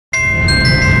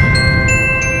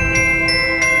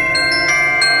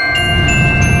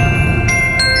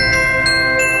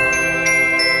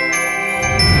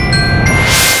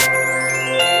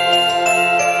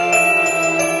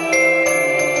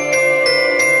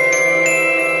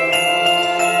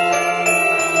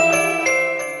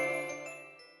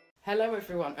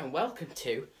everyone and welcome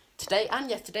to today and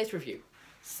yesterday's review.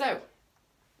 So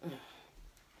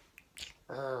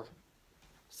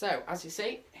as you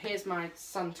see, here's my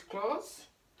Santa Claus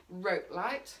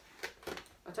Ropelight.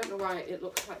 I don't know why it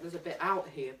looks like there's a bit out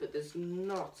here, but there's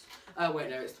not. Oh wait,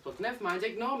 no, it's the plug. Never mind,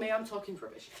 ignore me, I'm talking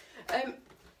rubbish.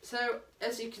 So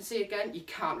as you can see again, you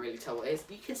can't really tell what it is.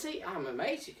 You can see, I'm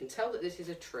amazed, you can tell that this is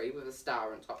a tree with a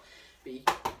star on top.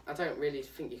 But I don't really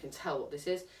think you can tell what this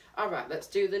is. Alright, let's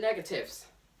do the negatives.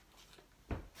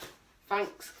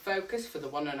 Thanks Focus for the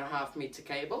 1.5 metre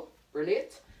cable.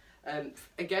 Brilliant.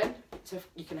 Again,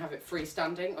 you can have it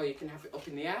freestanding or you can have it up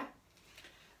in the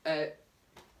air.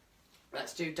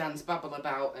 Let's do Dan's babble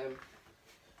about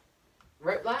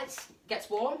rope lights.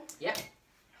 Gets warm, yep.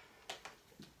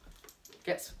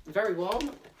 Gets very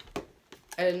warm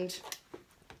and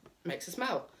makes a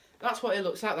smell. That's what it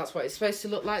looks like, that's what it's supposed to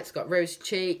look like. It's got rosy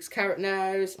cheeks, carrot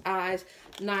nose, eyes,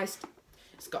 nice.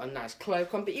 It's got a nice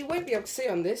cloak on, but you won't be able to see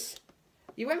on this.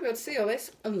 You won't be able to see all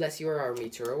this unless you are a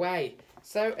metre away.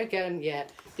 So again, yeah,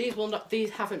 these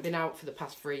haven't been out for the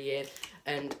past 3 years,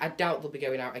 and I doubt they'll be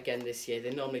going out again this year.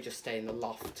 They normally just stay in the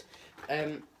loft.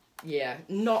 Yeah,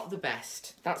 not the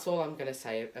best. That's all I'm going to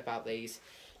say about these.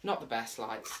 Not the best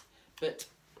lights, but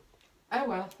oh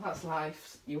well, that's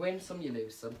life. You win some, you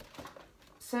lose some.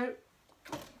 So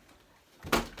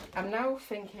I'm now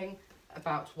thinking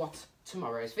about what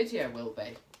tomorrow's video will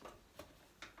be.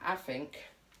 I think,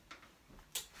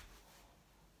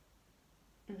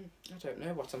 I don't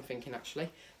know what I'm thinking actually.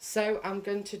 So I'm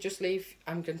going to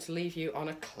leave you on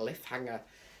a cliffhanger,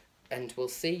 and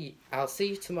I'll see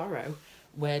you tomorrow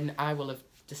when I will have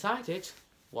decided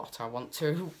what I want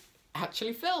to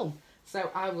actually film.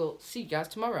 So I will see you guys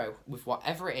tomorrow with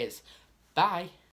whatever it is. Bye.